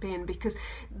to tap in, because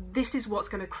this is what's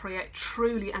going to create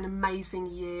truly an amazing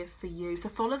year for you. So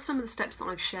follow some of the steps that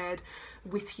I've shared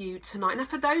with you tonight. Now,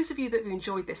 for those of you that have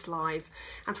enjoyed this live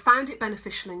and found it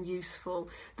beneficial and useful,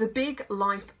 the Big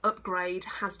Life Upgrade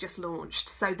has just launched.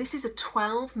 So this is a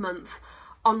 12-month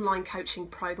online coaching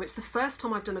program. It's the first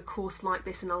time I've done a course like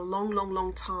this in a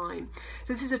long time.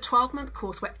 So this is a 12-month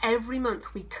course where every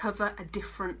month we cover a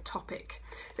different topic.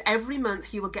 So every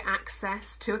month you will get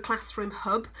access to a classroom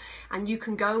hub, and you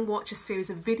can go and watch a series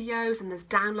of videos, and there's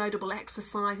downloadable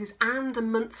exercises and a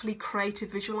monthly creative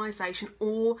visualization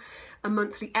or a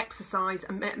monthly exercise,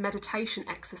 a meditation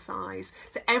exercise.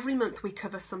 So every month we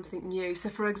cover something new. So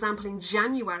for example, in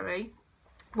January,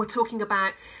 we're talking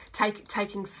about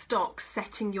taking stock,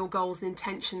 setting your goals and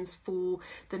intentions for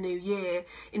the new year.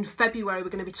 In February, we're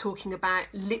going to be talking about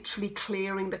literally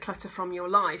clearing the clutter from your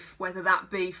life, whether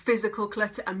that be physical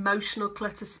clutter, emotional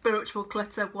clutter, spiritual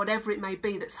clutter, whatever it may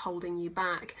be that's holding you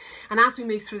back. And as we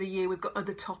move through the year, we've got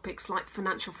other topics like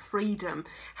financial freedom,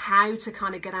 how to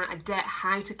kind of get out of debt,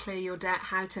 how to clear your debt,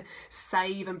 how to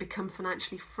save and become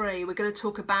financially free. We're going to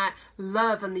talk about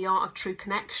love and the art of true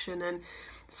connection, and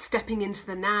stepping into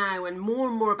the now, and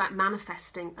more about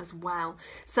manifesting as well.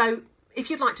 So if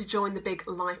you'd like to join the Big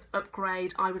Life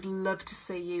Upgrade, I would love to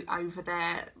see you over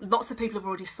there. Lots of people have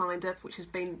already signed up, which has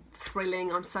been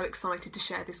thrilling. I'm so excited to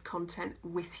share this content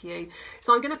with you.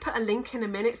 So I'm going to put a link in a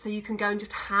minute so you can go and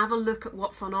just have a look at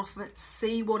what's on offer,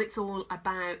 see what it's all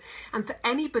about. And for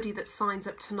anybody that signs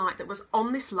up tonight that was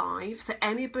on this live, so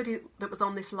anybody that was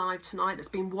on this live tonight that's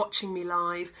been watching me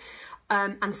live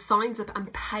and signs up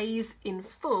and pays in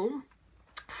full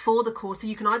for the course, so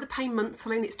you can either pay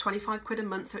monthly and it's 25 quid a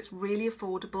month, so it's really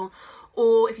affordable,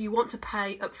 or if you want to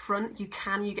pay up front, you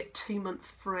can, you get 2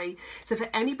 months free. So for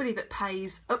anybody that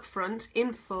pays up front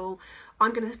in full,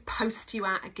 I'm going to post you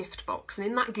out a gift box, and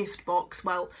in that gift box,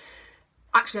 well,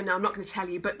 actually no, I'm not going to tell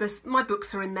you, but there's, my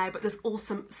books are in there, but there's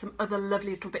also some other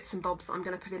lovely little bits and bobs that I'm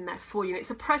going to put in there for you. And it's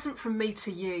a present from me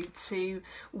to you to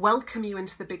welcome you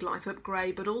into the Big Life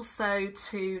Upgrade, but also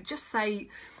to just say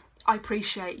I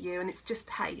appreciate you, and it's just,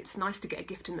 hey, it's nice to get a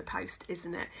gift in the post,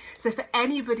 isn't it? So for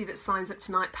anybody that signs up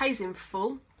tonight, pays in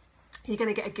full, you're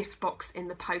going to get a gift box in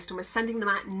the post, and we're sending them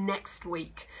out next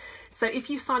week. So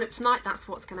if you sign up tonight, that's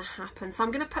what's going to happen. So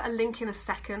I'm going to put a link in a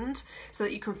second so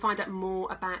that you can find out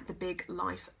more about the Big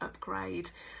Life Upgrade.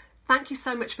 Thank you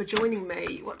so much for joining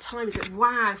me. What time is it?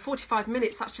 Wow, 45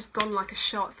 minutes. That's just gone like a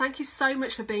shot. Thank you so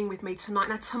much for being with me tonight.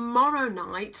 Now, tomorrow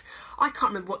night, I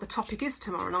can't remember what the topic is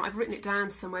tomorrow night. I've written it down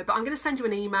somewhere, but I'm going to send you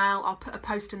an email. I'll put a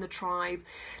post in the tribe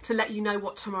to let you know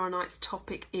what tomorrow night's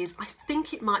topic is. I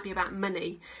think it might be about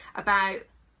money, about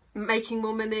making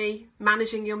more money,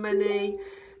 managing your money,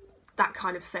 that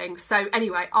kind of thing. So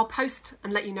anyway, I'll post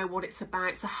and let you know what it's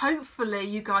about. So hopefully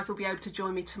you guys will be able to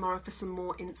join me tomorrow for some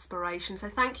more inspiration. So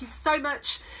thank you so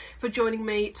much for joining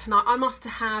me tonight. I'm off to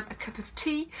have a cup of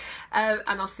tea and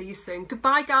I'll see you soon.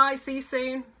 Goodbye guys, see you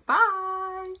soon. Bye.